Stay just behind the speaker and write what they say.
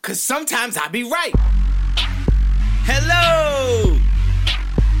Cause sometimes I be right. Hello!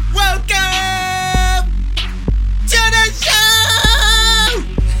 Welcome to the show!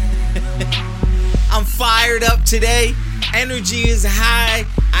 I'm fired up today. Energy is high.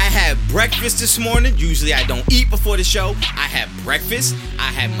 I had breakfast this morning. Usually I don't eat before the show. I had breakfast.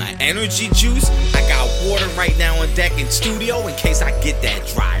 I had my energy juice. I got water right now on deck in studio in case I get that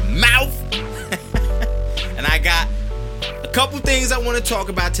dry mouth. And I got a couple things I want to talk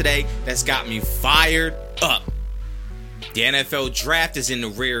about today that's got me fired up. The NFL draft is in the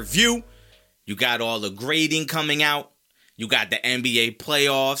rear view. You got all the grading coming out. You got the NBA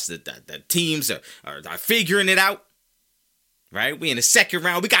playoffs. The teams are figuring it out. Right? We in the second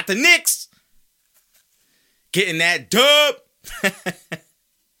round. We got the Knicks getting that dub.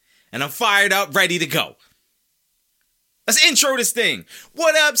 And I'm fired up, ready to go. Let's intro this thing.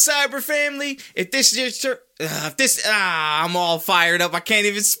 What up, Cyber family? If this is your I'm all fired up. I can't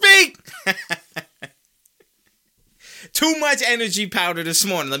even speak. Too much energy powder this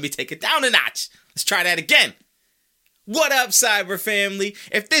morning. Let me take it down a notch. Let's try that again. What up, Cyber family?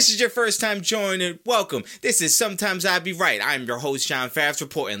 If this is your first time joining, welcome. This is Sometimes I Be Right. I'm your host, Sean Fabs,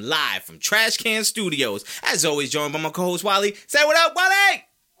 reporting live from Trash Can Studios. As always, joined by my co-host, Wally. Say what up, Wally!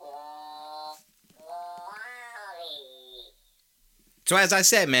 So as I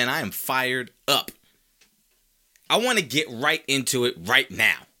said, man, I am fired up. I want to get right into it right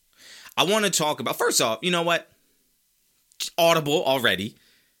now. I want to talk about, first off, you know what? Audible already.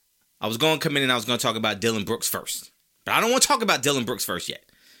 I was going to come in and I was going to talk about Dillon Brooks first. But I don't want to talk about Dillon Brooks first yet.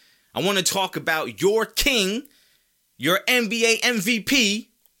 I want to talk about your king, your NBA MVP,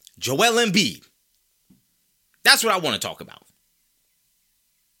 Joel Embiid. That's what I want to talk about.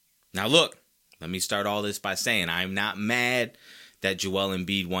 Now look, let me start all this by saying I'm not mad that Joel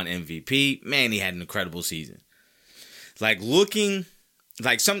Embiid won MVP. Man, he had an incredible season. For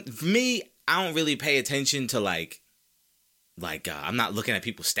me, I don't really pay attention to I'm not looking at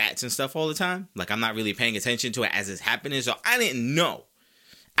people's stats and stuff all the time. I'm not really paying attention to it as it's happening. So I didn't know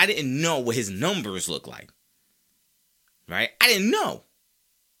what his numbers look like. Right? I didn't know.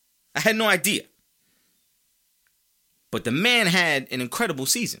 I had no idea. But the man had an incredible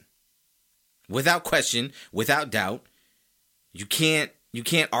season. Without question, without doubt. You can't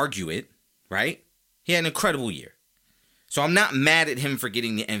argue it, right? He had an incredible year. So I'm not mad at him for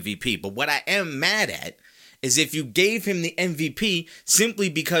getting the MVP. But what I am mad at is if you gave him the MVP simply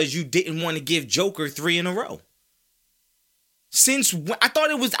because you didn't want to give Joker 3 in a row. I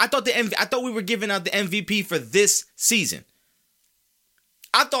thought we were giving out the MVP for this season.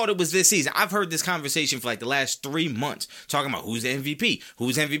 I thought it was this season. I've heard this conversation for the last 3 months talking about who's the MVP.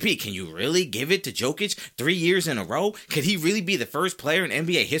 Who's MVP? Can you really give it to Jokic 3 years in a row? Could he really be the first player in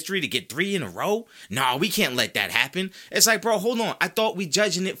NBA history to get 3 in a row? No, we can't let that happen. It's bro, hold on. I thought we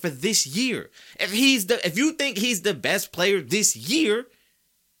judging it for this year. If you think he's the best player this year,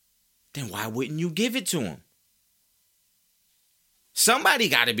 then why wouldn't you give it to him? Somebody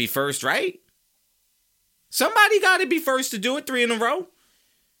got to be first, right? Somebody got to be first to do it 3 in a row.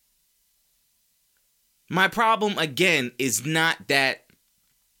 My problem, again, is not that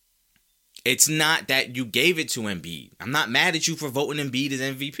you gave it to Embiid. I'm not mad at you for voting Embiid as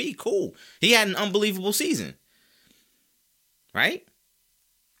MVP. Cool. He had an unbelievable season. Right?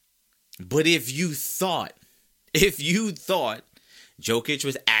 But if you thought Jokic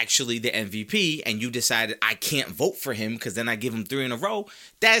was actually the MVP and you decided I can't vote for him because then I give him 3 in a row,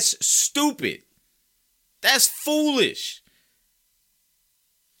 that's stupid. That's foolish.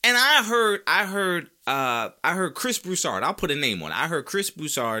 And I heard Chris Broussard. I'll put a name on it. I heard Chris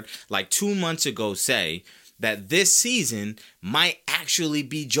Broussard 2 months ago say that this season might actually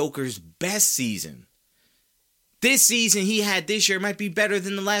be Joker's best season. This season he had this year might be better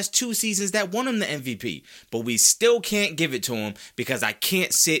than the last 2 seasons that won him the MVP. But we still can't give it to him because I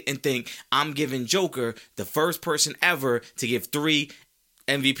can't sit and think I'm giving Joker the first person ever to give 3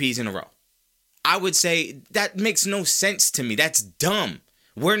 MVPs in a row. I would say that makes no sense to me. That's dumb.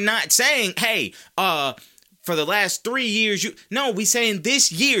 We're not saying, hey, for the last 3 years, we saying this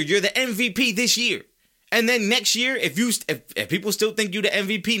year, you're the MVP this year. And then next year, if people still think you the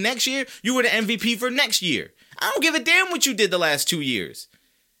MVP next year, you were the MVP for next year. I don't give a damn what you did the last 2 years.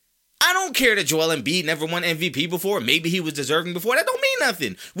 I don't care that Joel Embiid never won MVP before. Maybe he was deserving before. That don't mean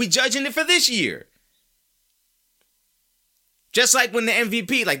nothing. We judging it for this year. Just like when the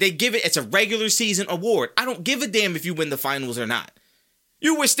MVP, they give it's a regular season award. I don't give a damn if you win the finals or not.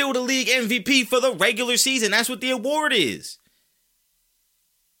 You were still the league MVP for the regular season. That's what the award is.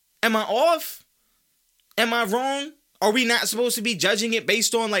 Am I off? Am I wrong? Are we not supposed to be judging it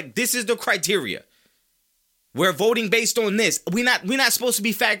based on this is the criteria? We're voting based on this. We're not supposed to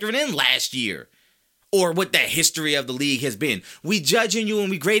be factoring in last year or what the history of the league has been. We judging you and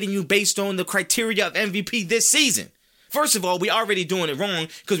we grading you based on the criteria of MVP this season. First of all, we already doing it wrong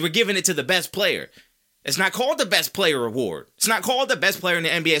because we're giving it to the best player. It's not called the best player award. It's not called the best player in the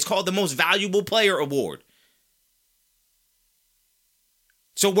NBA. It's called the most valuable player award.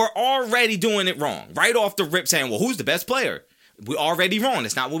 So we're already doing it wrong. Right off the rip saying, well, who's the best player? We're already wrong.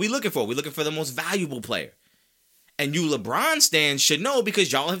 That's not what we're looking for. We're looking for the most valuable player. And you LeBron stands should know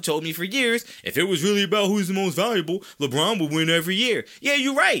because y'all have told me for years, if it was really about who's the most valuable, LeBron would win every year. Yeah,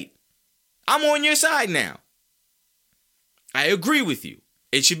 you're right. I'm on your side now. I agree with you.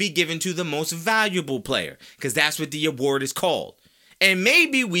 It should be given to the most valuable player because that's what the award is called. And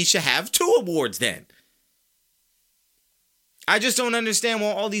maybe we should have 2 awards then. I just don't understand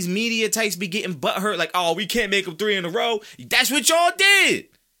why all these media types be getting butthurt like, oh, we can't make them 3 in a row. That's what y'all did.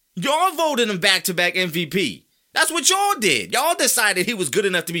 Y'all voted him back-to-back MVP. That's what y'all did. Y'all decided he was good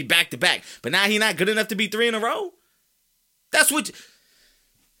enough to be back-to-back, but now he not good enough to be 3 in a row? That's what...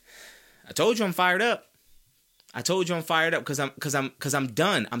 I told you I'm fired up. I told you I'm fired up because I'm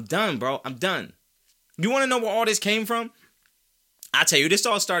done. I'm done, bro. I'm done. You want to know where all this came from? I tell you, this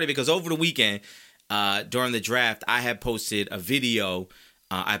all started because over the weekend, during the draft, I had posted a video.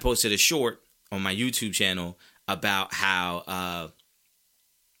 I posted a short on my YouTube channel about how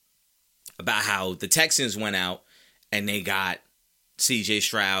the Texans went out and they got Cj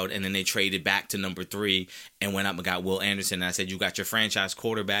Stroud and then they traded back to number 3 and went up and got Will Anderson. And I said, you got your franchise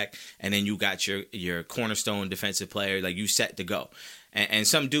quarterback and then you got your cornerstone defensive player. Like, you set to go. And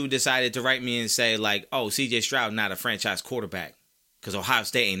some dude decided to write me and say, like, oh, Cj Stroud not a franchise quarterback because Ohio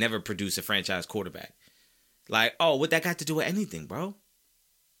State ain't never produced a franchise quarterback. Like, oh, what that got to do with anything, bro?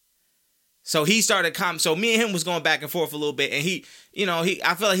 So he started so me and him was going back and forth a little bit, and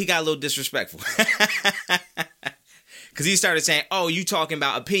I feel like he got a little disrespectful. Because he started saying, oh, you talking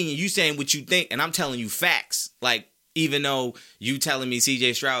about opinion, you saying what you think, and I'm telling you facts. Like, even though you telling me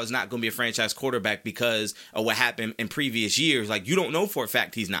CJ Stroud is not going to be a franchise quarterback because of what happened in previous years, like, you don't know for a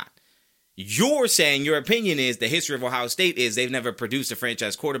fact he's not. You're saying your opinion is the history of Ohio State is they've never produced a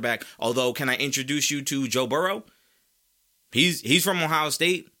franchise quarterback. Although, can I introduce you to Joe Burrow? He's from Ohio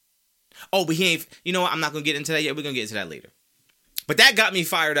State. Oh, but he ain't, you know what? I'm not going to get into that yet. We're going to get into that later. But that got me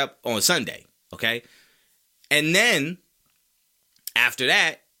fired up on Sunday, okay? And then, after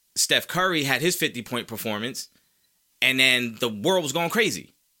that, Steph Curry had his 50-point performance, and then the world was going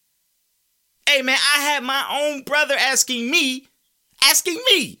crazy. Hey, man, I had my own brother asking me,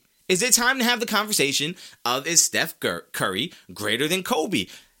 is it time to have the conversation of is Steph Curry greater than Kobe?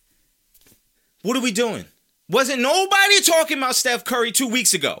 What are we doing? Wasn't nobody talking about Steph Curry 2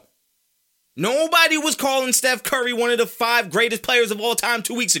 weeks ago? Nobody was calling Steph Curry one of the 5 greatest players of all time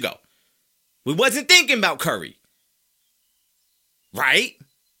 2 weeks ago. We wasn't thinking about Curry. Right?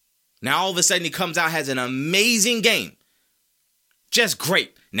 Now all of a sudden he comes out, has an amazing game. Just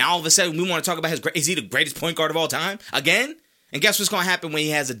great. Now all of a sudden we want to talk about is he the greatest point guard of all time? Again? And guess what's going to happen when he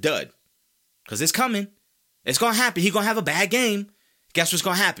has a dud? Because it's coming. It's going to happen. He's going to have a bad game. Guess what's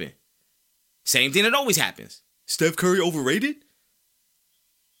going to happen? Same thing that always happens. Steph Curry overrated?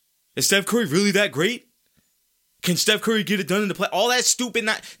 Is Steph Curry really that great? Can Steph Curry get it done in the play? All that stupid,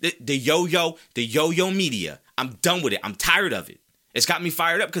 the yo-yo media. I'm done with it. I'm tired of it. It's got me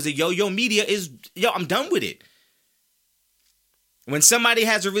fired up because the yo-yo media I'm done with it. When somebody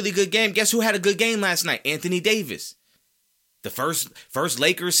has a really good game, guess who had a good game last night? Anthony Davis. The first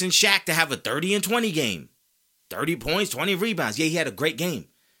Lakers since Shaq to have a 30 and 20 game. 30 points, 20 rebounds. Yeah, he had a great game.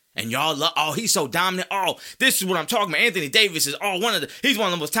 And y'all love, oh, he's so dominant. Oh, this is what I'm talking about. Anthony Davis is he's one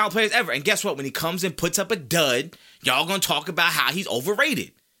of the most talented players ever. And guess what? When he comes and puts up a dud, y'all gonna talk about how he's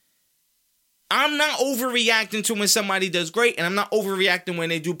overrated. I'm not overreacting to when somebody does great, and I'm not overreacting when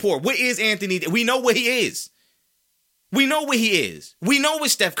they do poor. What is Anthony? We know what he is. We know what he is. We know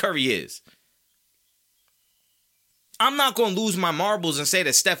what Steph Curry is. I'm not going to lose my marbles and say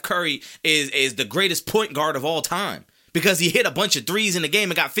that Steph Curry is the greatest point guard of all time because he hit a bunch of threes in the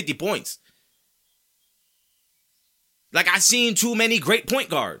game and got 50 points. Like, I've seen too many great point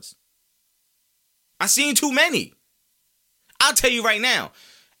guards. I've seen too many. I'll tell you right now,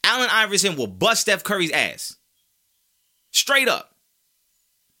 Allen Iverson will bust Steph Curry's ass. Straight up.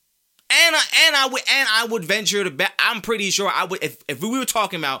 And I would venture to bet, I'm pretty sure I would, if we were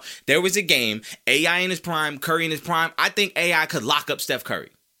talking about there was a game, AI in his prime, Curry in his prime, I think AI could lock up Steph Curry.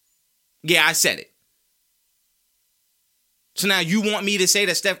 Yeah, I said it. So now you want me to say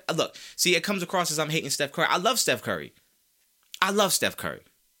that look, see, it comes across as I'm hating Steph Curry. I love Steph Curry.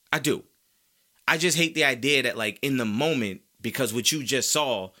 I do. I just hate the idea that, like, in the moment, because what you just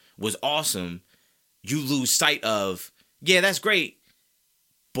saw was awesome, you lose sight of, yeah, that's great,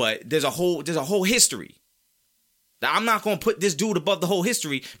 but there's a whole history. Now, I'm not going to put this dude above the whole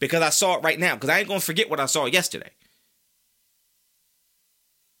history because I saw it right now, because I ain't going to forget what I saw yesterday.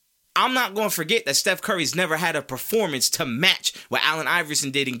 I'm not going to forget that Steph Curry's never had a performance to match what Allen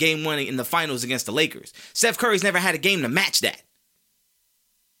Iverson did in Game 1 in the finals against the Lakers. Steph Curry's never had a game to match that.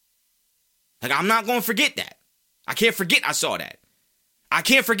 Like, I'm not going to forget that. I can't forget I saw that. I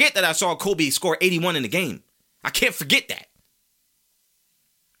can't forget that I saw Kobe score 81 in the game. I can't forget that.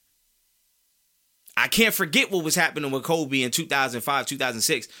 I can't forget what was happening with Kobe in 2005,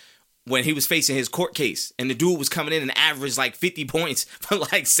 2006 when he was facing his court case and the dude was coming in and averaged like 50 points for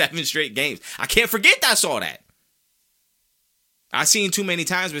like 7 straight games. I can't forget that I saw that. I seen too many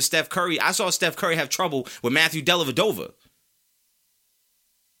times with Steph Curry. I saw Steph Curry have trouble with Matthew Dellavedova.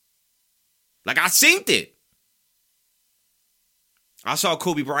 Like, I seen it. I saw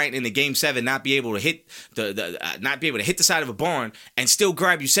Kobe Bryant in the Game 7 not be able to hit the side of a barn and still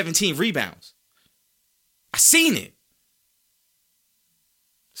grab you 17 rebounds. I seen it.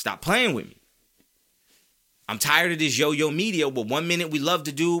 Stop playing with me. I'm tired of this yo-yo media where 1 minute we love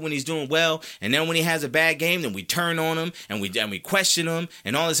the dude when he's doing well, and then when he has a bad game, then we turn on him and we question him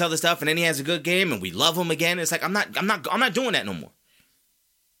and all this other stuff, and then he has a good game and we love him again. It's like I'm not doing that no more.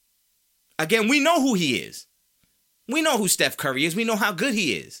 Again, we know who he is. We know who Steph Curry is. We know how good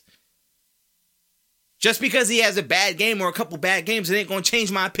he is. Just because he has a bad game or a couple bad games, it ain't going to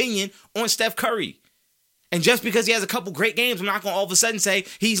change my opinion on Steph Curry. And just because he has a couple great games, I'm not going to all of a sudden say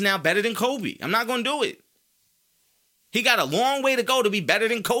he's now better than Kobe. I'm not going to do it. He got a long way to go to be better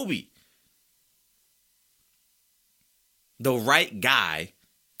than Kobe. The right guy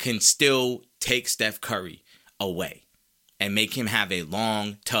can still take Steph Curry away and make him have a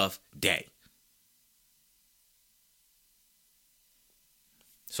long, tough day.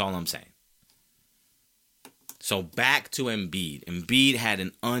 That's all I'm saying. So back to Embiid. Embiid had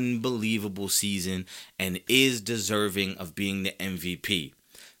an unbelievable season and is deserving of being the MVP.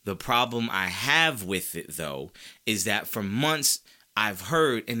 The problem I have with it, though, is that for months I've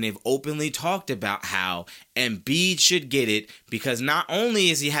heard and they've openly talked about how Embiid should get it because not only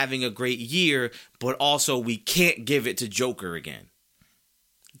is he having a great year, but also we can't give it to Joker again.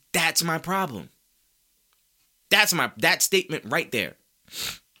 That's my problem. That statement right there.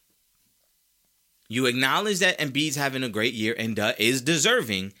 You acknowledge that Embiid's having a great year and is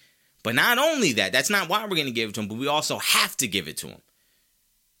deserving, but not only that, that's not why we're going to give it to him, but we also have to give it to him.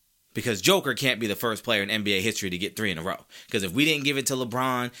 Because Joker can't be the first player in NBA history to get 3 in a row. Because if we didn't give it to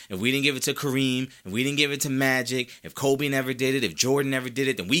LeBron, if we didn't give it to Kareem, if we didn't give it to Magic, if Kobe never did it, if Jordan never did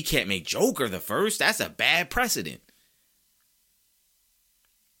it, then we can't make Joker the first. That's a bad precedent.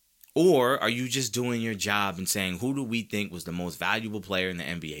 Or are you just doing your job and saying, who do we think was the most valuable player in the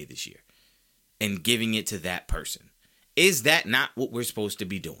NBA this year? And giving it to that person. Is that not what we're supposed to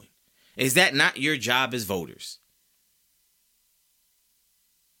be doing? Is that not your job as voters?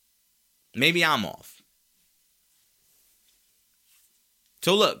 Maybe I'm off.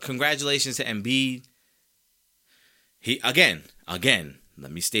 So look, congratulations to Embiid. He again,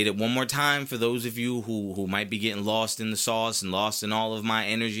 let me state it one more time for those of you who might be getting lost in the sauce and lost in all of my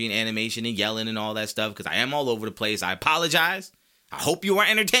energy and animation and yelling and all that stuff, because I am all over the place. I apologize. I hope you are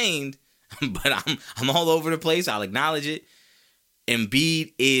entertained. But I'm all over the place. I'll acknowledge it.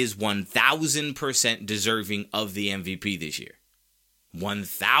 Embiid is 1,000% deserving of the MVP this year.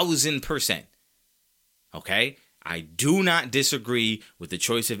 1,000%. Okay? I do not disagree with the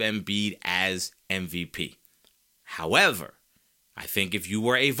choice of Embiid as MVP. However, I think if you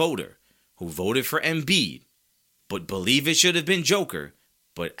were a voter who voted for Embiid, but believe it should have been Joker,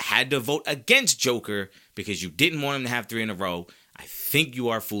 but had to vote against Joker because you didn't want him to have 3 in a row, I think you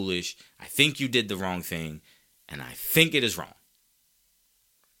are foolish. I think you did the wrong thing. And I think it is wrong.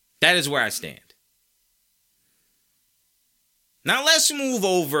 That is where I stand. Now let's move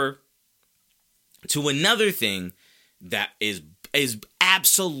over to another thing that is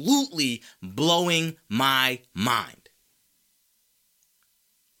absolutely blowing my mind.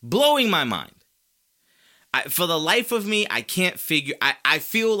 Blowing my mind. For the life of me, I can't figure. I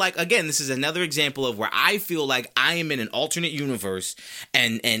feel like, again, this is another example of where I feel like I am in an alternate universe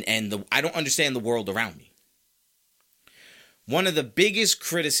and I don't understand the world around me. One of the biggest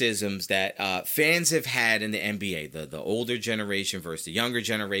criticisms that fans have had in the NBA, the older generation versus the younger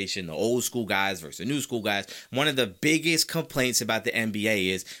generation, the old school guys versus the new school guys, one of the biggest complaints about the NBA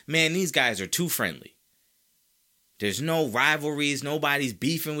is, man, these guys are too friendly. There's no rivalries. Nobody's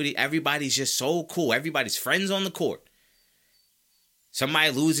beefing with it. Everybody's just so cool. Everybody's friends on the court.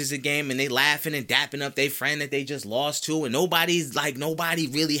 Somebody loses a game and they laughing and dapping up their friend that they just lost to, and nobody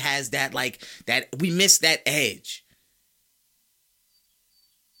really has that, we miss that edge.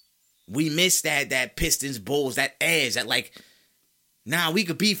 We miss that Pistons Bulls, that edge, that we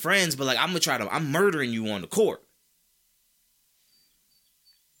could be friends, but I'm murdering you on the court.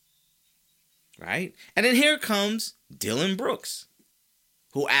 Right? And then here comes Dillon Brooks,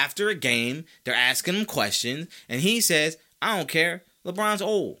 who after a game, they're asking him questions, and he says, I don't care. LeBron's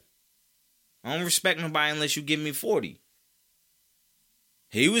old. I don't respect nobody unless you give me 40.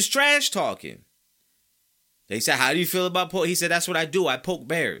 He was trash talking. They said, how do you feel about poke? He said, that's what I do. I poke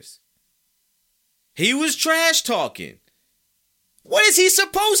bears. He was trash talking. What is he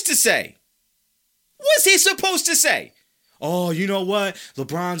supposed to say? What's he supposed to say? Oh, you know what?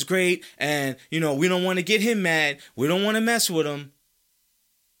 LeBron's great, and, we don't want to get him mad. We don't want to mess with him.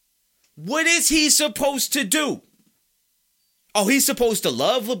 What is he supposed to do? Oh, he's supposed to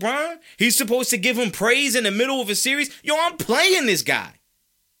love LeBron? He's supposed to give him praise in the middle of a series? Yo, I'm playing this guy.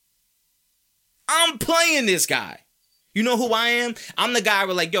 You know who I am? I'm the guy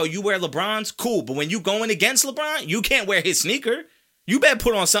where you wear LeBron's? Cool, but when you going against LeBron, you can't wear his sneaker. You better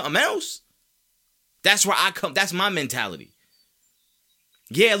put on something else. That's where I come. That's my mentality.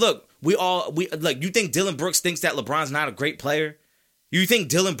 Yeah, look, you think Dillon Brooks thinks that LeBron's not a great player? You think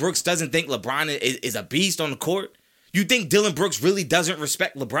Dillon Brooks doesn't think LeBron is a beast on the court? You think Dillon Brooks really doesn't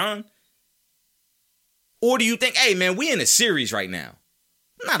respect LeBron? Or do you think, hey, man, we in a series right now.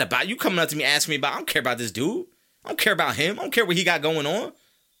 I'm not about you coming up to me asking me about, I don't care about this dude. I don't care about him. I don't care what he got going on.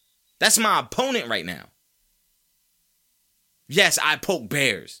 That's my opponent right now. Yes, I poke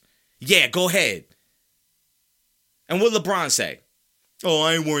bears. Yeah, go ahead. And what LeBron say? Oh,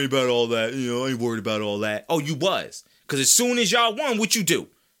 I ain't worried about all that. I ain't worried about all that. Oh, you was. Because as soon as y'all won, what you do?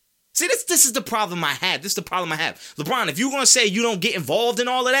 See, this is the problem I have. This is the problem I have. LeBron, if you're going to say you don't get involved in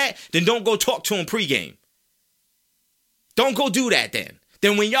all of that, then don't go talk to him pregame. Don't go do that then.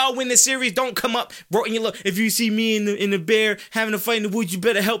 Then when y'all win the series, don't come up, bro, and you look, if you see me in the bear having a fight in the woods, you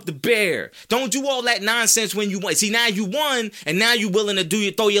better help the bear. Don't do all that nonsense when you won. See, now you won, and now you willing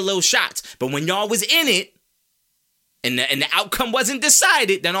to throw your little shots. But when y'all was in it, and the outcome wasn't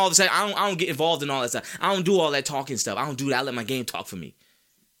decided, then all of a sudden, I don't get involved in all that stuff. I don't do all that talking stuff. I don't do that. I let my game talk for me.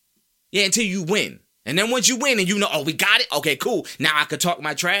 Yeah, until you win. And then once you win and oh, we got it? Okay, cool. Now I could talk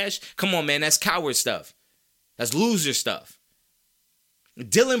my trash? Come on, man. That's coward stuff. That's loser stuff.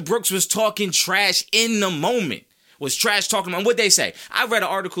 Dillon Brooks was talking trash in the moment. Was trash talking about what they say. I read an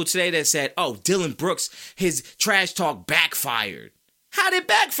article today that said, oh, Dillon Brooks, his trash talk backfired. How did it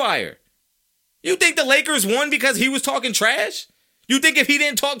backfire? You think the Lakers won because he was talking trash? You think if he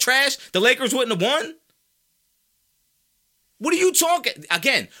didn't talk trash, the Lakers wouldn't have won? What are you talking?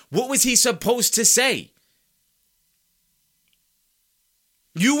 Again, what was he supposed to say?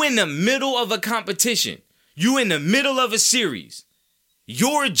 You in the middle of a competition. You in the middle of a series.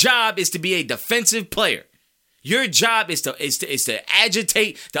 Your job is to be a defensive player. Your job is to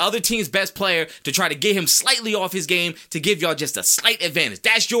agitate the other team's best player to try to get him slightly off his game to give y'all just a slight advantage.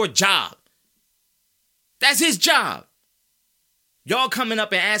 That's your job. That's his job. Y'all coming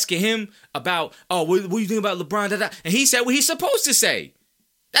up and asking him about, oh, what do you think about LeBron? Da, da. And he said what he's supposed to say.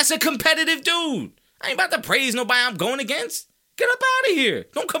 That's a competitive dude. I ain't about to praise nobody I'm going against. Get up out of here.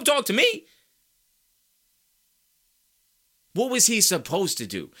 Don't come talk to me. What was he supposed to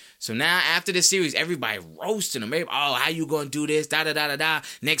do? So now after the series, everybody roasting him. Oh, how you going to do this? Da, da, da, da, da.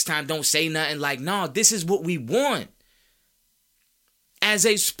 Next time, don't say nothing. No, this is what we want. As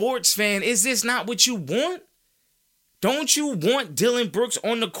a sports fan, is this not what you want? Don't you want Dillon Brooks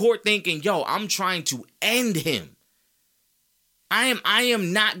on the court thinking, yo, I'm trying to end him? I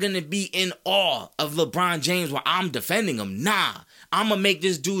am not going to be in awe of LeBron James while I'm defending him. Nah, I'm going to make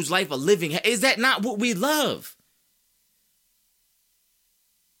this dude's life a living. Is that not what we love?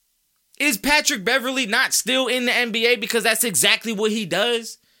 Is Patrick Beverley not still in the NBA because that's exactly what he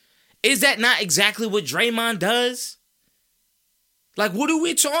does? Is that not exactly what Draymond does? What are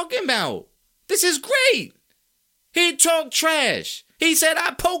we talking about? This is great. He talked trash. He said,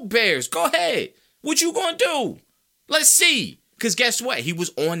 I poke bears. Go ahead. What you gonna do? Let's see. Because guess what? He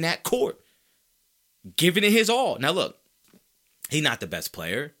was on that court. Giving it his all. Now look. He not the best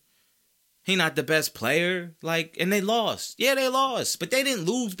player. And they lost. Yeah, they lost. But they didn't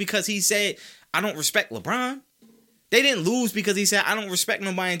lose because he said, I don't respect LeBron. They didn't lose because he said, I don't respect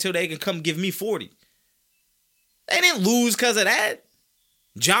nobody until they can come give me 40. They didn't lose because of that.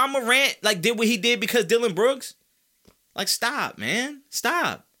 John Morant, did what he did because Dillon Brooks. Stop, man.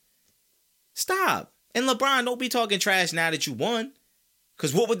 Stop. And LeBron, don't be talking trash now that you won.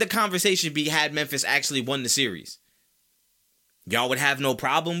 Because what would the conversation be had Memphis actually won the series? Y'all would have no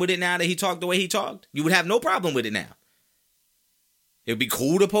problem with it now that he talked the way he talked? You would have no problem with it now. It would be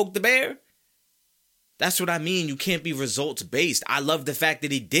cool to poke the bear? That's what I mean. You can't be results based. I love the fact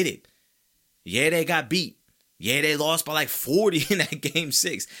that he did it. Yeah, they got beat. Yeah, they lost by like 40 in that game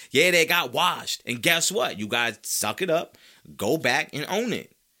 6. Yeah, they got washed. And guess what? You guys suck it up, go back and own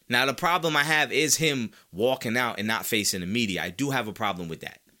it. Now, the problem I have is him walking out and not facing the media. I do have a problem with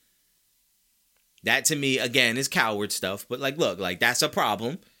that. That to me, again, is coward stuff. But like, look, like that's a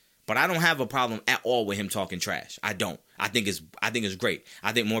problem. But I don't have a problem at all with him talking trash. I don't. I think it's great.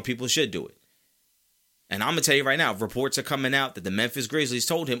 I think more people should do it. And I'm going to tell you right now, reports are coming out that the Memphis Grizzlies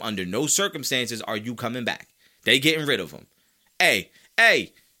told him under no circumstances are you coming back. They getting rid of him.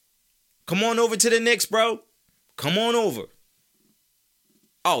 Hey, come on over to the Knicks, bro. Come on over.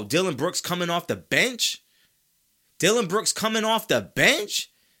 Oh, Dillon Brooks coming off the bench? Dillon Brooks coming off the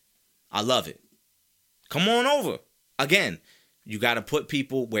bench? I love it. Come on over. Again, you got to put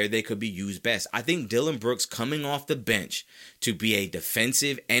people where they could be used best. I think Dillon Brooks coming off the bench to be a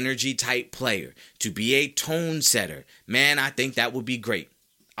defensive energy type player, to be a tone setter, man, I think that would be great.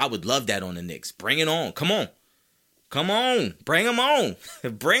 I would love that on the Knicks. Bring it on. Come on. Come on. Bring him on.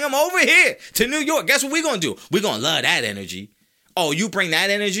 Bring him over here to New York. Guess what we're going to do? We're going to love that energy. Oh, you bring that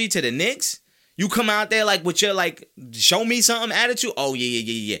energy to the Knicks? You come out there like with your like, show me something attitude? Oh,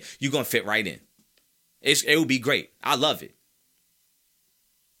 yeah. You're going to fit right in. It would be great. I love it.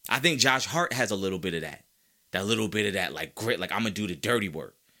 I think Josh Hart has a little bit of that. That little bit of that like grit, like I'm going to do the dirty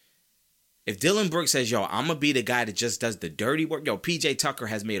work. If Dillon Brooks says, yo, I'm going to be the guy that just does the dirty work. Yo, PJ Tucker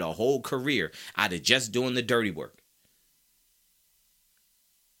has made a whole career out of just doing the dirty work.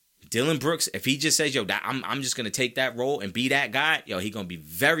 Dillon Brooks, if he just says, yo, I'm just going to take that role and be that guy, yo, he's going to be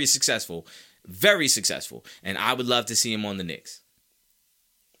very successful. Very successful. And I would love to see him on the Knicks.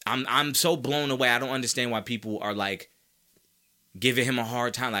 I'm so blown away. I don't understand why people are like giving him a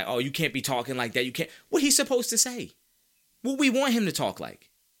hard time. Like, oh, you can't be talking like that. You can't. What he's supposed to say? What we want him to talk like?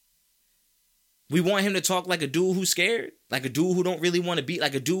 We want him to talk like a dude who's scared, like a dude who don't really want to beat,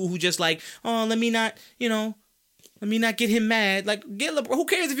 like a dude who just like, oh, let me not get him mad. Like, get LeBron. Who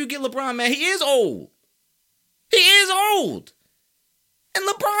cares if you get LeBron mad? He is old. He is old. And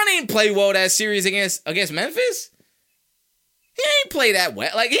LeBron ain't play well that series against Memphis. He ain't play that well.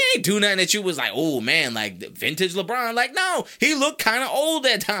 Like, he ain't do nothing that you was like, oh, man, like, vintage LeBron. Like, no, he looked kind of old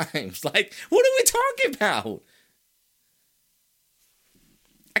at times. Like, what are we talking about?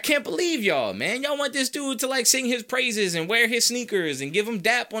 I can't believe y'all, man. Y'all want this dude to, like, sing his praises and wear his sneakers and give him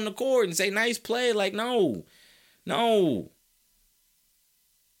dap on the court and say, nice play. Like, no.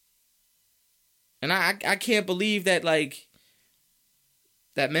 And I can't believe that, like,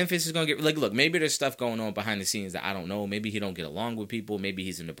 that Memphis is going to get, like, look, maybe there's stuff going on behind the scenes that I don't know. Maybe he don't get along with people. Maybe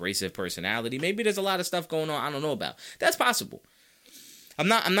he's an abrasive personality. Maybe there's a lot of stuff going on I don't know about. That's possible. I'm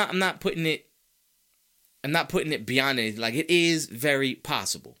not putting it beyond it. Like, it is very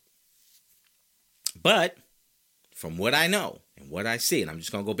possible. But from what I know and what I see, and I'm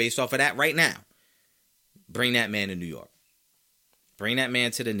just going to go based off of that right now, bring that man to New York. Bring that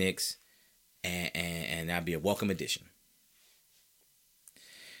man to the Knicks, and that'll be a welcome addition.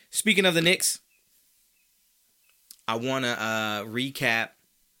 Speaking of the Knicks, I want to recap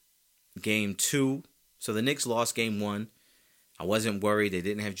Game 2. So the Knicks lost Game 1. I wasn't worried. They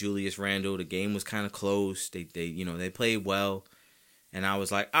didn't have Julius Randle. The game was kind of close. They played well. And I was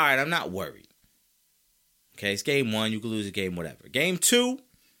like, all right, I'm not worried. Okay, it's Game 1. You can lose a game, whatever. Game 2,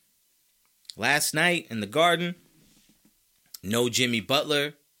 last night in the Garden, no Jimmy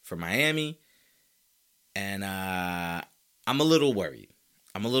Butler for Miami. And I'm a little worried.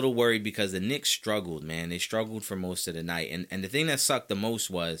 I'm a little worried because the Knicks struggled, man. They struggled for most of the night. And the thing that sucked the most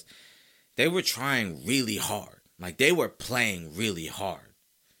was they were trying really hard. Like, they were playing really hard.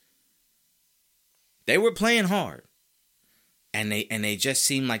 They were playing hard. And they just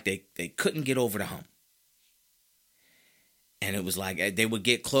seemed like they couldn't get over the hump. And it was like they would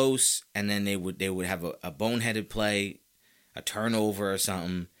get close, and then they would have a boneheaded play, a turnover or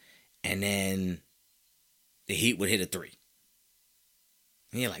something, and then the Heat would hit a three.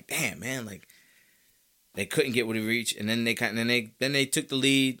 And you're like, damn, man, like they couldn't get what he reached, and then they took the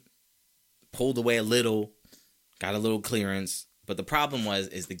lead, pulled away a little, got a little clearance. But the problem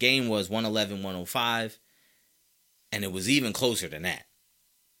is the game was 111-105, and it was even closer than that.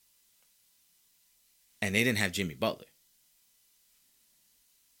 And they didn't have Jimmy Butler.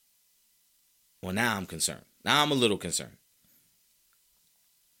 Well, now I'm concerned. Now I'm a little concerned.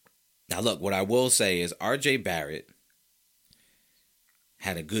 Now, look, what I will say is R.J. Barrett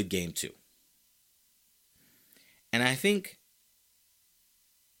had a good game too. And I think,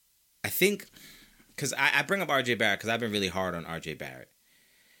 because I bring up RJ Barrett because I've been really hard on RJ Barrett.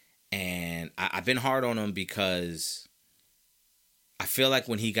 And I've been hard on him because I feel like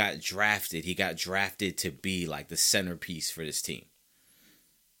when he got drafted to be like the centerpiece for this team.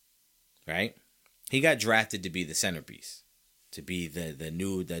 Right? He got drafted to be the centerpiece. To be the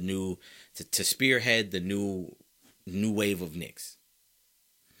new to spearhead the new wave of Knicks.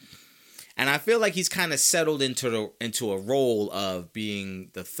 And I feel like he's kind of settled into a role of being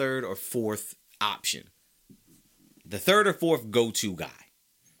the third or fourth option. The third or fourth go-to guy.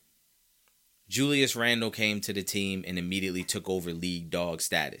 Julius Randle came to the team and immediately took over lead dog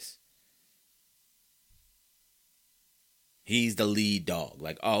status. He's the lead dog.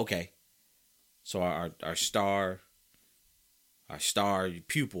 Like, oh, okay. So our star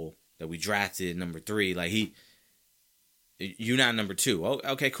pupil that we drafted number 3, like you're not number 2. Oh,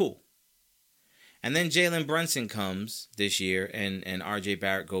 okay, cool. And then Jalen Brunson comes this year, and RJ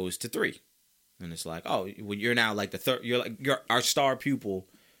Barrett goes to 3, and it's like, oh, well, you're now like the third. You're our star pupil,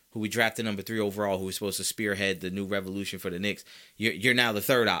 who we drafted number 3 overall, who was supposed to spearhead the new revolution for the Knicks. You're now the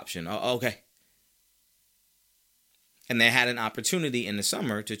third option. Oh, okay. And they had an opportunity in the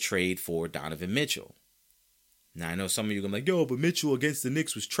summer to trade for Donovan Mitchell. Now, I know some of you are going to be like, yo, but Mitchell against the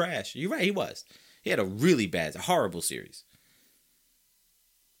Knicks was trash. You're right, he was. He had a really bad, horrible series.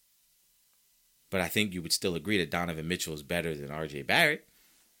 But I think you would still agree that Donovan Mitchell is better than RJ Barrett.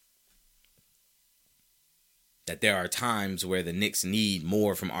 That there are times where the Knicks need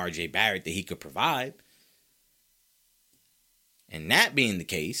more from RJ Barrett that he could provide. And that being the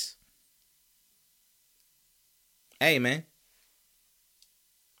case, hey, man.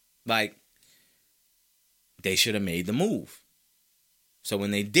 Like, they should have made the move. So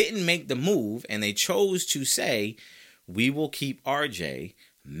when they didn't make the move and they chose to say, we will keep RJ,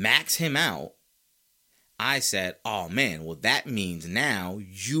 max him out, I said, oh, man, well, that means now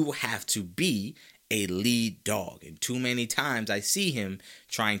you have to be a lead dog. And too many times I see him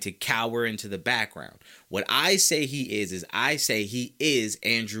trying to cower into the background. What I say he is I say he is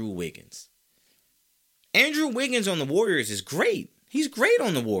Andrew Wiggins. Andrew Wiggins on the Warriors is great. He's great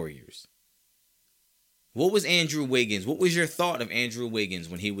on the Warriors. What was Andrew Wiggins? What was your thought of Andrew Wiggins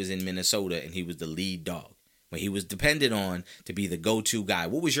when he was in Minnesota and he was the lead dog? When he was depended on to be the go-to guy?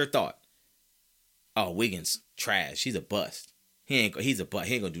 What was your thought? Oh, Wiggins, trash. He's a bust. He's a bust.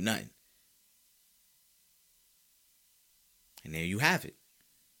 He ain't gonna do nothing. And there you have it.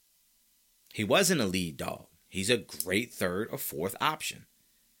 He wasn't a lead dog. He's a great third or fourth option.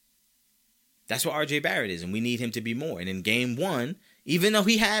 That's what RJ Barrett is, and we need him to be more. And in game 1, even though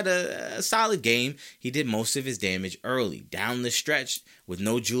he had a solid game, he did most of his damage early. Down the stretch with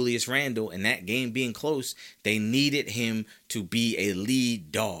no Julius Randle and that game being close, they needed him to be a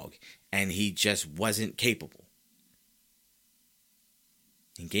lead dog, and he just wasn't capable.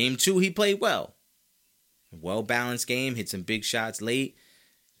 In game 2, he played well. Well-balanced game, hit some big shots late,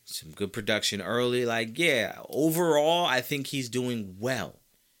 some good production early. Like, yeah, overall, I think he's doing well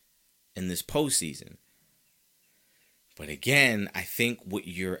in this postseason. But again, I think what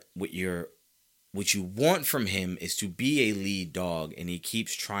you want from him is to be a lead dog, and he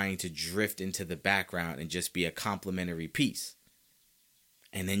keeps trying to drift into the background and just be a complimentary piece.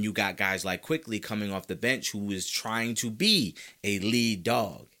 And then you got guys like Quickly coming off the bench who is trying to be a lead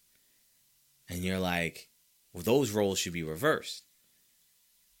dog. And you're like, well, those roles should be reversed.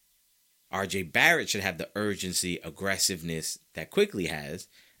 RJ Barrett should have the urgency, aggressiveness that Quickly has,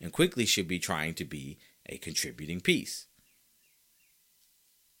 and Quickly should be trying to be a contributing piece.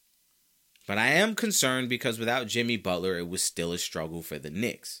 But I am concerned because without Jimmy Butler, it was still a struggle for the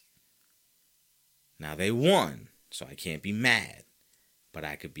Knicks. Now they won, so I can't be mad. But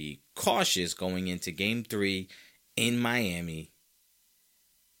I could be cautious going into Game 3 in Miami.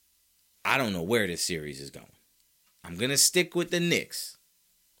 I don't know where this series is going. I'm going to stick with the Knicks.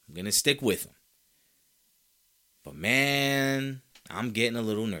 I'm going to stick with them. But man, I'm getting a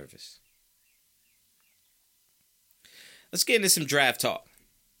little nervous. Let's get into some draft talk.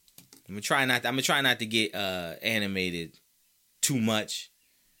 I'm gonna try not to get animated too much,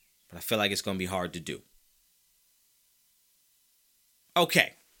 but I feel like it's gonna be hard to do.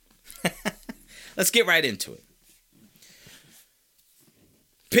 Okay, let's get right into it.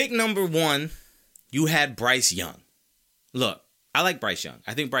 Pick number 1, you had Bryce Young. Look, I like Bryce Young.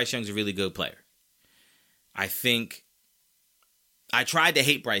 I think Bryce Young's a really good player. I tried to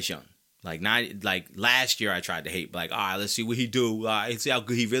hate Bryce Young. Like last year, I tried to hate. Like, all right, let's see what he do. Let's see how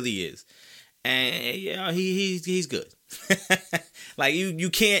good he really is. And yeah, he's good. Like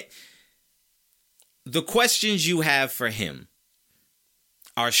you can't. The questions you have for him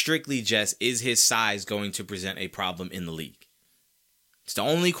are strictly just: is his size going to present a problem in the league? It's the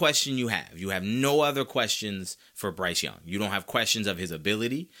only question you have. You have no other questions for Bryce Young. You don't have questions of his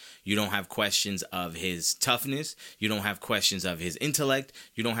ability. You don't have questions of his toughness. You don't have questions of his intellect.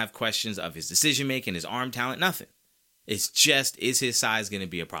 You don't have questions of his decision making, his arm talent, nothing. It's just, is his size going to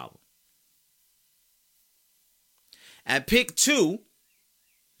be a problem? At pick 2,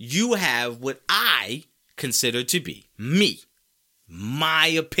 you have what I consider to be my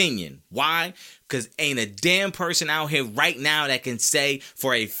opinion. Why? Because ain't a damn person out here right now that can say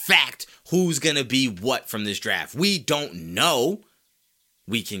for a fact who's going to be what from this draft. We don't know.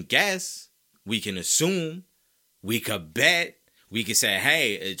 We can guess. We can assume. We could bet. We could say,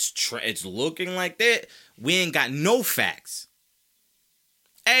 hey, it's looking like that. We ain't got no facts.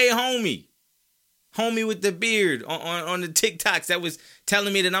 Hey, homie with the beard on the TikToks that was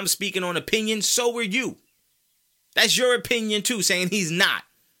telling me that I'm speaking on opinion, so were you. That's your opinion too, saying he's not.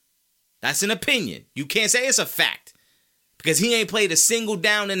 That's an opinion. You can't say it's a fact because he ain't played a single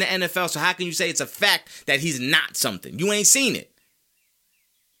down in the NFL, so how can you say it's a fact that he's not something? You ain't seen it.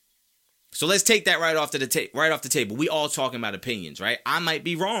 So let's take that right off the table. We all talking about opinions, right? I might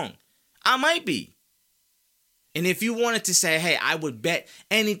be wrong. I might be. And if you wanted to say, hey, I would bet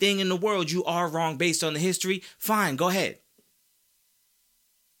anything in the world you are wrong based on the history, fine, go ahead.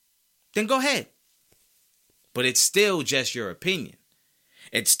 Then go ahead. But it's still just your opinion.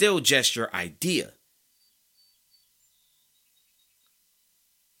 It's still just your idea.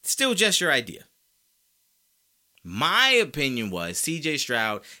 It's still just your idea. My opinion was Cj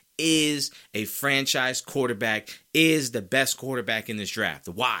Stroud is a franchise quarterback, is the best quarterback in this draft.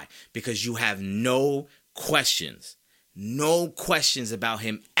 Why? Because you have no questions about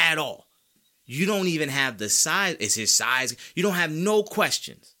him at all. You don't even have the size. It's his size. You don't have no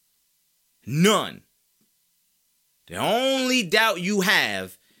questions. None. The only doubt you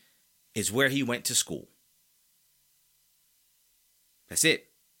have is where he went to school. That's it.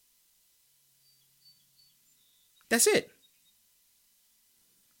 That's it.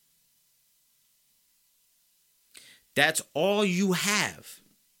 That's all you have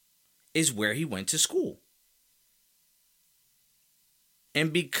is where he went to school.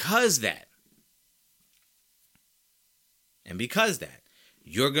 And because that,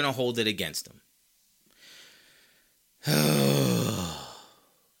 you're going to hold it against him.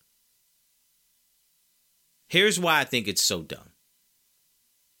 Here's why I think it's so dumb.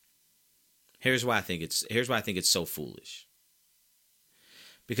 Here's why I think it's so foolish.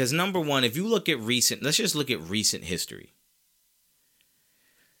 Because number one, if you look at let's just look at recent history.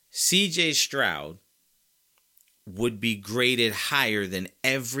 Cj Stroud would be graded higher than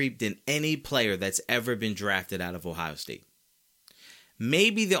any player that's ever been drafted out of Ohio State.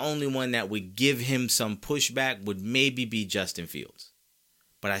 Maybe the only one that would give him some pushback would maybe be Justin Fields.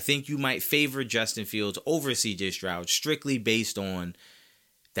 But I think you might favor Justin Fields over Cj Stroud strictly based on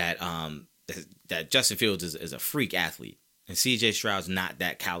that Justin Fields is a freak athlete. And Cj Stroud's not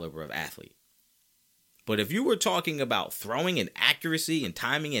that caliber of athlete. But if you were talking about throwing and accuracy and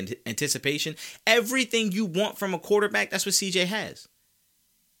timing and anticipation, everything you want from a quarterback, that's what CJ has.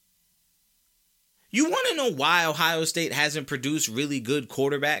 You want to know why Ohio State hasn't produced really good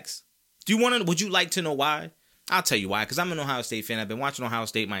quarterbacks? Would you like to know why? I'll tell you why, because I'm an Ohio State fan. I've been watching Ohio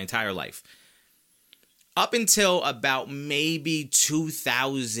State my entire life. Up until about maybe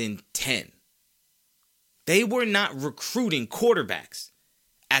 2010, they were not recruiting quarterbacks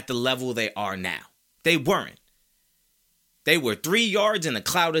at the level they are now. They weren't. They were 3 yards in a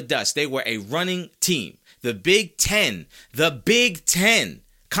cloud of dust. They were a running team. The Big Ten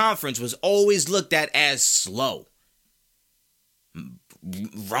Conference was always looked at as slow,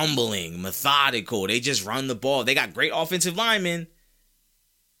 rumbling, methodical. They just run the ball. They got great offensive linemen.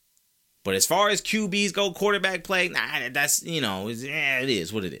 But as far as QBs go, quarterback play, that's, it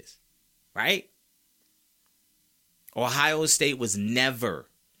is what it is. Right? Ohio State was never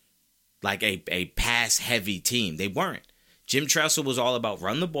like a pass-heavy team. They weren't. Jim Tressel was all about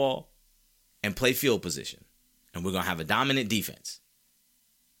run the ball and play field position. And we're going to have a dominant defense.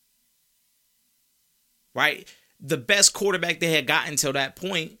 Right? The best quarterback they had gotten until that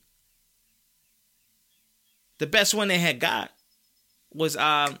point, the best one they had got was,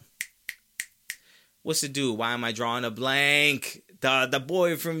 what's the dude? Why am I drawing a blank? The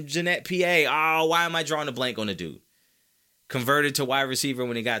boy from Jeanette, PA. Oh, why am I drawing a blank on the dude? Converted to wide receiver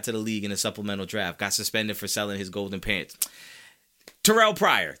when he got to the league in a supplemental draft. Got suspended for selling his golden pants. Terrell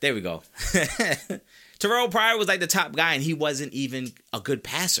Pryor. There we go. Terrell Pryor was like the top guy, and he wasn't even a good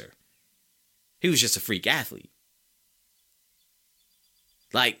passer. He was just a freak athlete.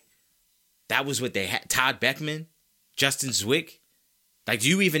 Like, that was what they had. Todd Beckman, Justin Zwick. Like, do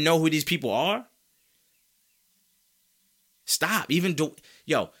you even know who these people are? Stop.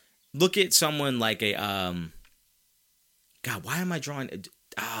 Look at someone like a God, why am I drawing?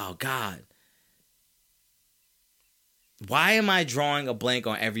 Oh God, why am I drawing a blank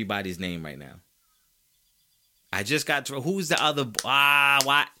on everybody's name right now? I just got to. Who's the other?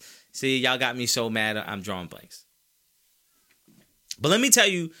 Why? See, y'all got me so mad. I'm drawing blanks. But let me tell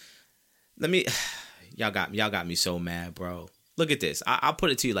you. Y'all got me so mad, bro. Look at this. I'll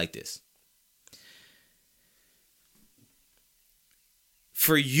put it to you like this.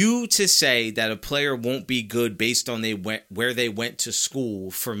 For you to say that a player won't be good based on where they went to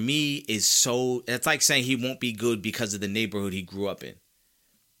school, for me it's like saying he won't be good because of the neighborhood he grew up in.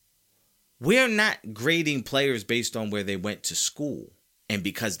 We're not grading players based on where they went to school. And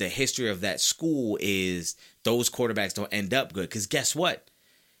because the history of that school is those quarterbacks don't end up good. Because guess what?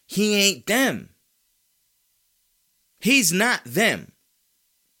 He ain't them. He's not them.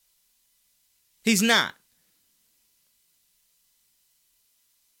 He's not.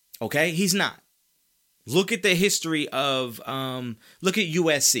 Okay? He's not. Look at the history of, look at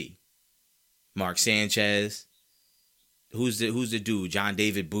USC. Mark Sanchez. Who's the dude? John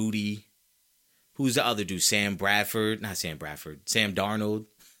David Booty. Who's the other dude? Sam Darnold.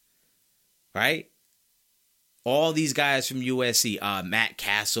 Right? All these guys from USC. Matt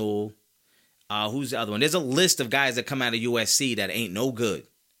Castle. Who's the other one? There's a list of guys that come out of USC that ain't no good.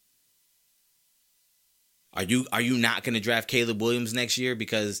 Are you not going to draft Caleb Williams next year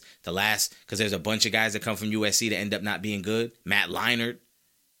because there's a bunch of guys that come from USC that end up not being good? Matt Leinart.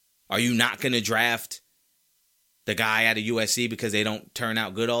 Are you not going to draft the guy out of USC because they don't turn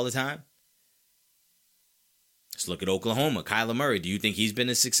out good all the time? Let's look at Oklahoma. Kyler Murray. Do you think he's been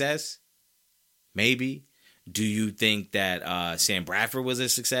a success? Maybe. Do you think that Sam Bradford was a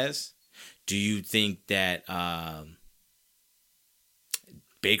success? Do you think that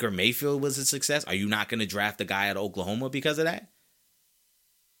Baker Mayfield was a success? Are you not going to draft the guy out of Oklahoma because of that?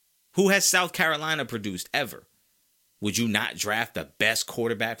 Who has South Carolina produced ever? Would you not draft the best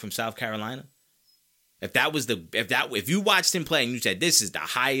quarterback from South Carolina? If you watched him play and you said this is the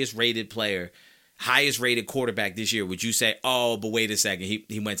highest rated quarterback this year, would you say, oh, but wait a second,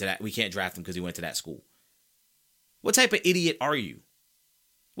 he went to that, we can't draft him because he went to that school? What type of idiot are you?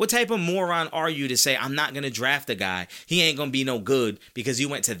 What type of moron are you to say, I'm not going to draft a guy, he ain't going to be no good because he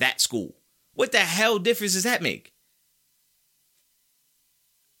went to that school? What the hell difference does that make?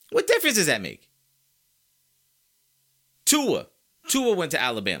 What difference does that make? Tua went to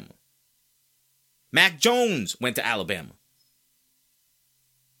Alabama. Mac Jones went to Alabama.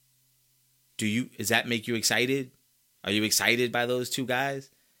 Does that make you excited? Are you excited by those two guys?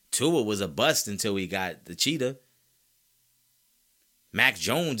 Tua was a bust until he got the cheetah. Mac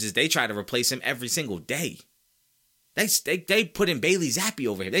Jones, they try to replace him every single day. They put in Bailey Zappi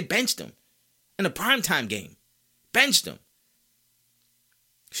over here. They benched him in a primetime game. Benched him.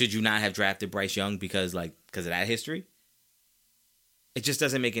 Should you not have drafted Bryce Young because of that history? It just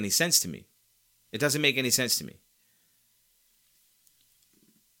doesn't make any sense to me. It doesn't make any sense to me.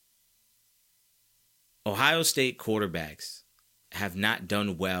 Ohio State quarterbacks have not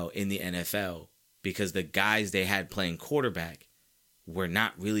done well in the NFL because the guys they had playing quarterback were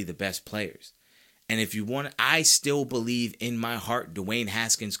not really the best players. And if you want, I still believe in my heart Dwayne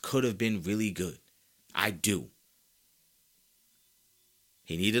Haskins could have been really good. I do.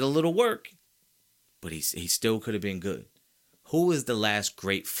 He needed a little work, but he still could have been good. Who was the last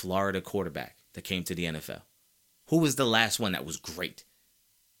great Florida quarterback that came to the NFL? Who was the last one that was great?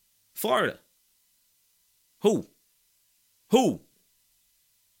 Florida. Who?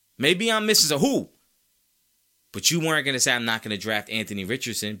 Maybe I'm missing who? But you weren't going to say I'm not going to draft Anthony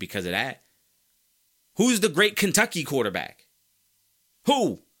Richardson because of that. Who's the great Kentucky quarterback?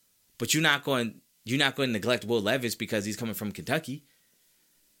 Who? But you're not going to neglect Will Levis because he's coming from Kentucky.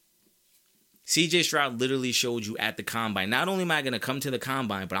 Cj Stroud literally showed you at the combine, not only am I going to come to the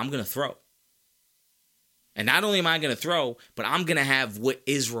combine, but I'm going to throw. And not only am I going to throw, but I'm going to have what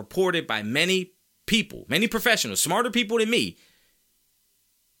is reported by many people, many professionals, smarter people than me,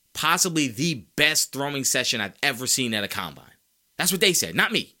 possibly the best throwing session I've ever seen at a combine. That's what they said,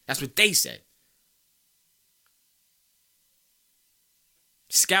 not me. That's what they said.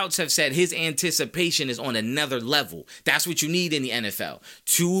 Scouts have said his anticipation is on another level. That's what you need in the NFL.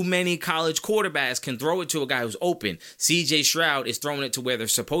 Too many college quarterbacks can throw it to a guy who's open. Cj Stroud is throwing it to where they're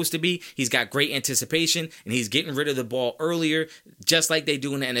supposed to be. He's got great anticipation, and he's getting rid of the ball earlier, just like they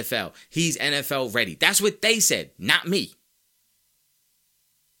do in the NFL. He's NFL ready. That's what they said, not me.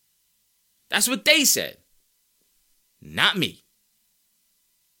 That's what they said, not me.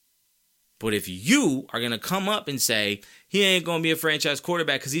 But if you are going to come up and say, he ain't going to be a franchise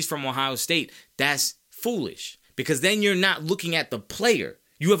quarterback because he's from Ohio State, that's foolish. because then you're not looking at the player.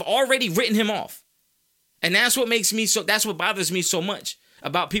 You have already written him off. And that's what bothers me so much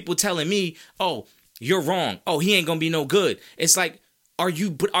about people telling me, oh, you're wrong. Oh, he ain't going to be no good. It's like, are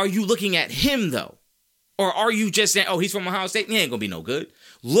you looking at him though? Or are you just saying, oh, he's from Ohio State, he ain't going to be no good?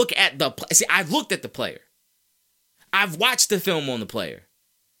 Look at see, I've looked at the player. I've watched the film on the player.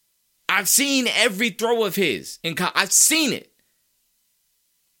 I've seen every throw of his. I've seen it.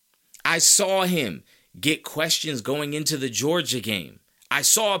 I saw him get questions going into the Georgia game. I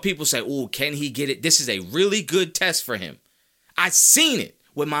saw people say, oh, can he get it? This is a really good test for him. I've seen it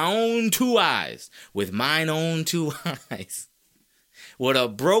with my own two eyes. With mine own two eyes. With a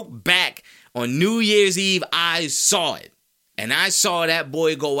broke back on New Year's Eve, I saw it. And I saw that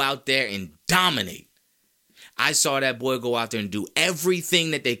boy go out there and dominate. I saw that boy go out there and do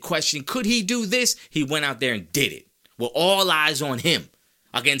everything that they questioned. Could he do this? He went out there and did it. With all eyes on him.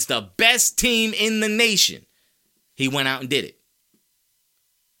 Against the best team in the nation. He went out and did it.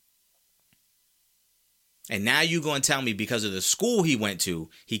 And now you're going to tell me because of the school he went to,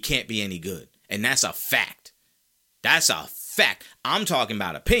 he can't be any good. And that's a fact. That's a fact. I'm talking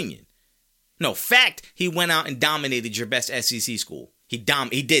about opinion. No, fact, he went out and dominated your best SEC school. He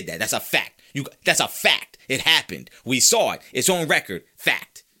did that. That's a fact. That's a fact. It happened. We saw it. It's on record.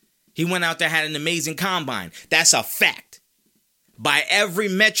 Fact. He went out there, had an amazing combine. That's a fact. By every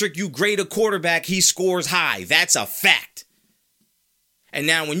metric you grade a quarterback, he scores high. That's a fact. And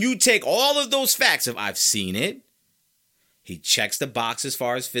now when you take all of those facts of I've seen it, he checks the box as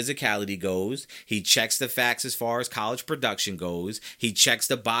far as physicality goes. He checks the facts as far as college production goes. He checks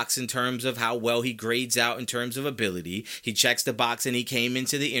the box in terms of how well he grades out in terms of ability. He checks the box and he came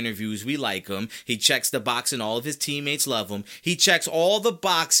into the interviews. We like him. He checks the box and all of his teammates love him. He checks all the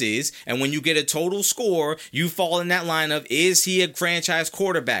boxes. And when you get a total score, you fall in that line of, is he a franchise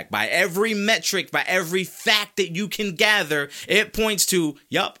quarterback? By every metric, by every fact that you can gather, it points to,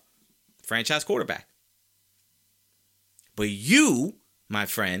 yup, franchise quarterback. But you, my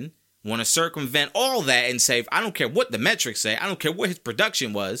friend, want to circumvent all that and say, I don't care what the metrics say. I don't care what his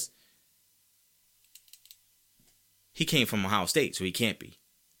production was. He came from Ohio State, so he can't be.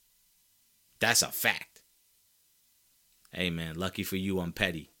 That's a fact. Hey, man, lucky for you, I'm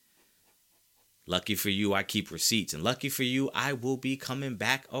petty. Lucky for you, I keep receipts. And lucky for you, I will be coming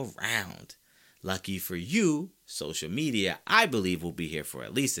back around. Lucky for you, social media, I believe, will be here for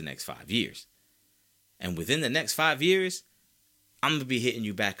at least the next 5 years. And within the next 5 years, I'm going to be hitting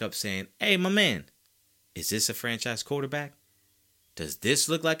you back up saying, hey, my man, is this a franchise quarterback? Does this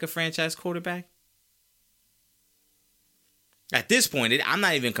look like a franchise quarterback? At this point, I'm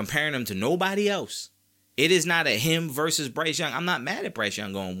not even comparing him to nobody else. It is not a him versus Bryce Young. I'm not mad at Bryce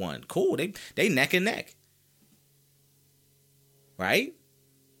Young going one. Cool, they neck and neck. Right?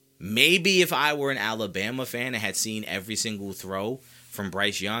 Maybe if I were an Alabama fan and had seen every single throw from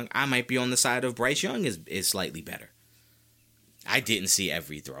Bryce Young, I might be on the side of Bryce Young is slightly better. I didn't see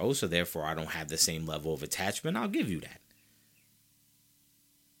every throw, so therefore I don't have the same level of attachment. I'll give you that.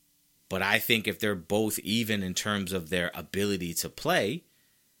 But I think if they're both even in terms of their ability to play,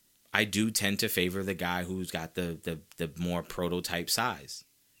 I do tend to favor the guy who's got the more prototype size.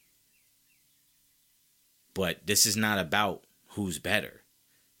 But this is not about who's better.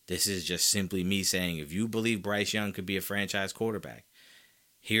 This is just simply me saying, if you believe Bryce Young could be a franchise quarterback,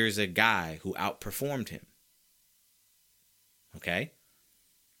 here's a guy who outperformed him. Okay?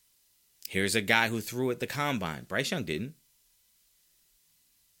 Here's a guy who threw at the combine. Bryce Young didn't.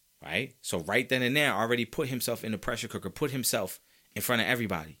 Right? So right then and there, already put himself in the pressure cooker, put himself in front of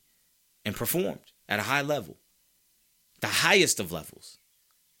everybody, and performed at a high level. The highest of levels.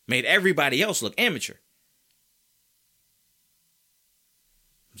 Made everybody else look amateur.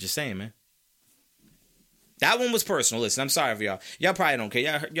 I'm just saying, man. That one was personal. Listen, I'm sorry for y'all. Y'all probably don't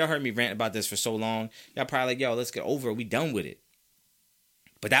care. Y'all heard me rant about this for so long. Y'all probably like, yo, let's get over it. We done with it.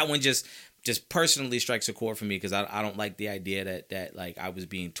 But that one just personally strikes a chord for me because I don't like the idea that like I was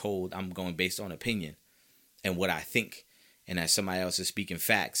being told I'm going based on opinion and what I think, and that somebody else is speaking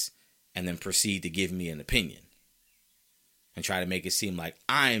facts and then proceed to give me an opinion and try to make it seem like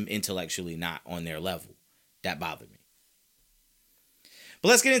I'm intellectually not on their level. That bothered me. But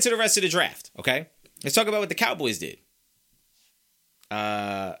let's get into the rest of the draft, okay? Let's talk about what the Cowboys did.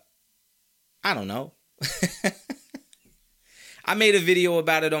 I don't know. I made a video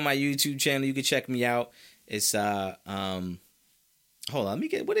about it on my YouTube channel. You can check me out. It's hold on, let me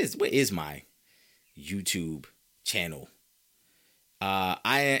get what is my YouTube channel?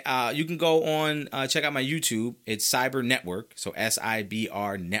 You can go on check out my YouTube. It's Cyber Network, so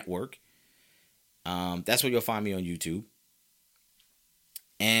SIBR Network. That's where you'll find me on YouTube.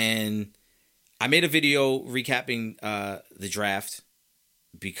 And I made a video recapping the draft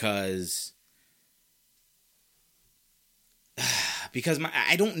because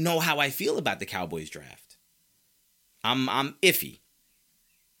I don't know how I feel about the Cowboys draft. I'm iffy.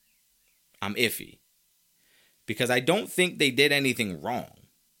 I'm iffy. Because I don't think they did anything wrong.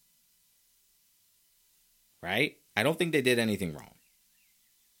 Right? I don't think they did anything wrong.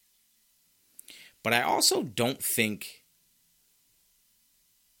 But I also don't think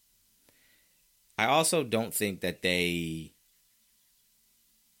that they...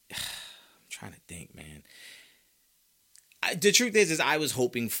 I'm trying to think, man. The truth is I was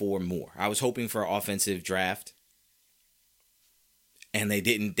hoping for more. I was hoping for an offensive draft. And they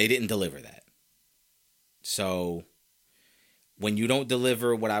didn't deliver that. So when you don't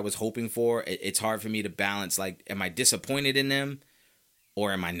deliver what I was hoping for, it's hard for me to balance, like, am I disappointed in them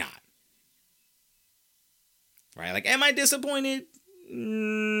or am I not? Right? Like, am I disappointed?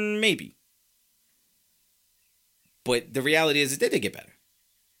 Maybe. But the reality is they did get better.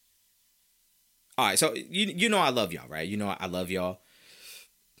 All right, so you know I love y'all, right? You know I love y'all.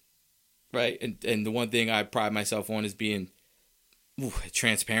 Right? And the one thing I pride myself on is being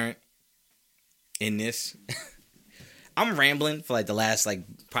transparent in this. I'm rambling for like the last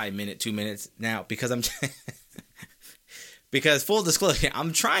probably minute, 2 minutes now because because full disclosure,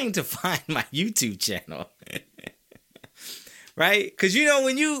 I'm trying to find my YouTube channel. Right? Because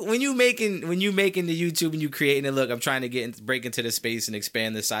when you making the YouTube and you creating it, look, I'm trying to break into the space and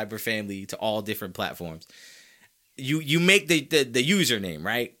expand the Cyber family to all different platforms. You make the username,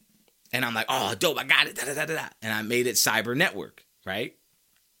 right? And I'm like, oh, dope, I got it, and I made it Cyber Network, right?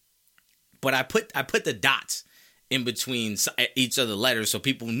 But I put the dots in between each of the letters so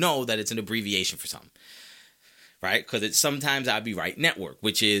people know that it's an abbreviation for something. Right? Because sometimes I'll be right network,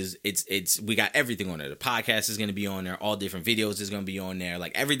 which is we got everything on there. The podcast is going to be on there. All different videos is going to be on there.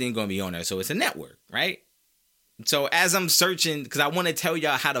 Like everything's going to be on there. So it's a network, right? So as I'm searching, because I want to tell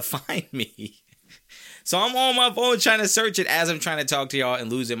y'all how to find me. So I'm on my phone trying to search it as I'm trying to talk to y'all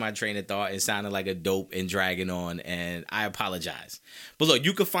and losing my train of thought and sounding like a dope and dragging on. And I apologize. But look,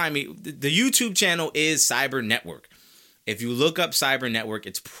 you can find me. The YouTube channel is Cyber Network. If you look up Cyber Network,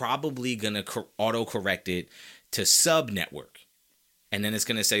 it's probably going to auto-correct it to Sub Network. And then it's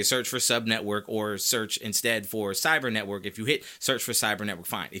going to say search for Sub Network or search instead for Cyber Network. If you hit search for Cyber Network,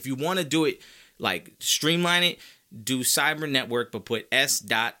 fine. If you want to do it, like streamline it, do Cyber Network, but put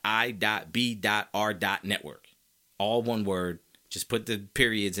S.I.B.R.network. All one word. Just put the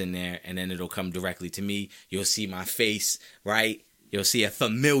periods in there and then it'll come directly to me. You'll see my face, right? You'll see a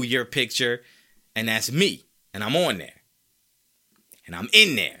familiar picture and that's me. And I'm on there. And I'm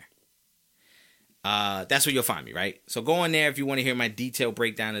in there. That's where you'll find me, right? So go in there if you want to hear my detailed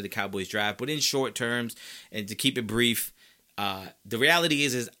breakdown of the Cowboys draft. But in short terms, and to keep it brief, the reality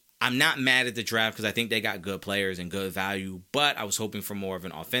is I'm not mad at the draft because I think they got good players and good value. But I was hoping for more of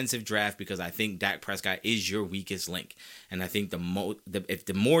an offensive draft because I think Dak Prescott is your weakest link. And I think the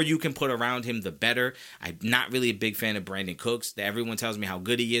more you can put around him, the better. I'm not really a big fan of Brandon Cooks. Everyone tells me how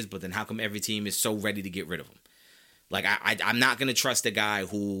good he is, but then how come every team is so ready to get rid of him? Like, I'm not going to trust a guy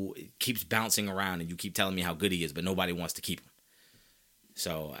who keeps bouncing around and you keep telling me how good he is, but nobody wants to keep him.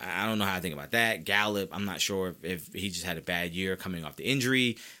 So, I don't know how I think about that. Gallup, I'm not sure if he just had a bad year coming off the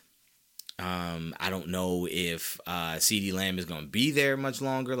injury. I don't know if CeeDee Lamb is going to be there much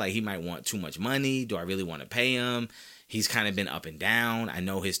longer. Like, he might want too much money. Do I really want to pay him? He's kind of been up and down. I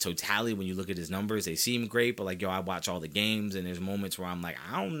know his totality, when you look at his numbers, they seem great. But, like, I watch all the games, and there's moments where I'm like,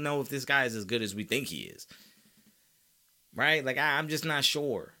 I don't know if this guy is as good as we think he is. Right? Like, I'm just not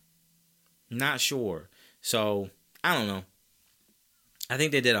sure. Not sure. So, I don't know. I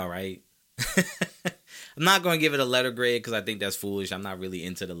think they did all right. I'm not going to give it a letter grade because I think that's foolish. I'm not really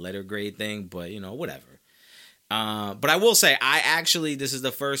into the letter grade thing, but, whatever. But I will say, this is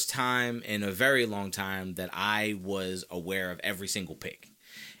the first time in a very long time that I was aware of every single pick.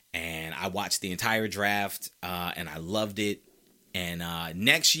 And I watched the entire draft, and I loved it. And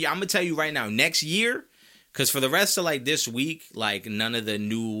next year, I'm going to tell you right now, next year, because for the rest of, this week, none of the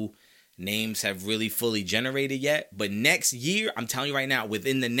new names have really fully generated yet. But next year, I'm telling you right now,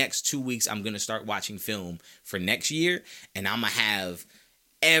 within the next 2 weeks, I'm going to start watching film for next year. And I'm going to have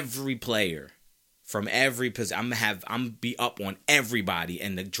every player from every position. I'm going to be up on everybody.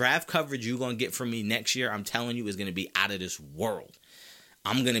 And the draft coverage you're going to get from me next year, I'm telling you, is going to be out of this world.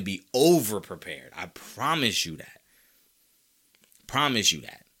 I'm going to be over-prepared. I promise you that. Promise you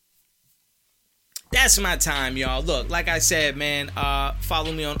that. That's my time, y'all. Look, like I said, man,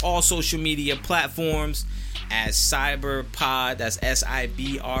 follow me on all social media platforms as cyberpod. That's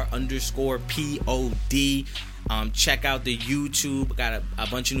SIBR_POD. Check out the YouTube. Got a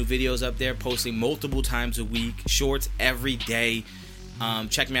bunch of new videos up there, posting multiple times a week, shorts every day.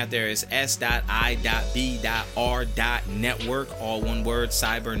 Check me out there. It's s.i.b.r.network, all one word,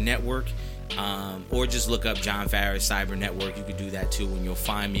 Cyber Network. Or just look up John Farris Cyber Network. You can do that too, and you'll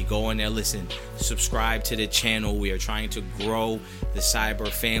find me. Go in there, listen, subscribe to the channel. We are trying to grow the Cyber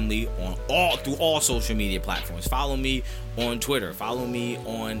family through all social media platforms. Follow me on Twitter, follow me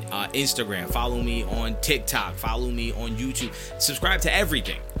on Instagram, follow me on TikTok, follow me on YouTube. Subscribe to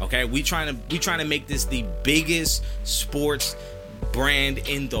everything. Okay, we trying to make this the biggest sports brand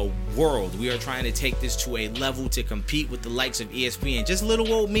in the world. We are trying to take this to a level to compete with the likes of ESPN. Just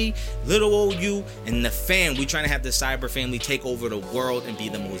little old me, little old you, and the fam. We trying to have the Cyber family take over the world and be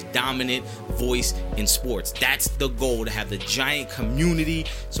the most dominant voice in sports. That's the goal, to have the giant community.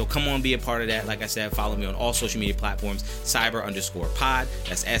 So come on, be a part of that. Like I said, follow me on all social media platforms, cyber_pod.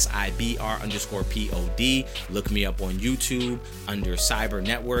 That's SIBR_POD. Look me up on YouTube under Cyber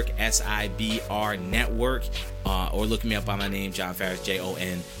Network, SIBR Network. Or look me up by my name, John Farris,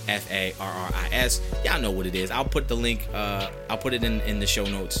 JONFARRIS. Y'all know what it is. I'll put the link, I'll put it in the show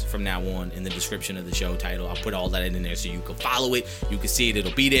notes from now on, in the description of the show title. I'll put all that in there so you can follow it. You can see it.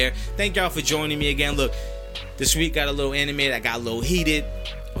 It'll be there. Thank y'all for joining me again. Look, this week got a little animated. I got a little heated.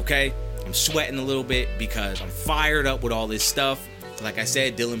 Okay? I'm sweating a little bit because I'm fired up with all this stuff. Like I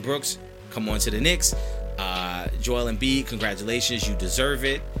said, Dillon Brooks, come on to the Knicks. Joel Embiid, congratulations. You deserve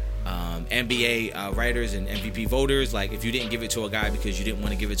it. NBA writers and MVP voters, like, if you didn't give it to a guy because you didn't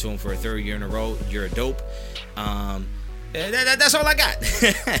want to give it to him for a third year in a row, you're a dope. That's all I got.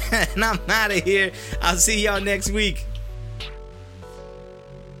 And I'm out of here. I'll see y'all next week.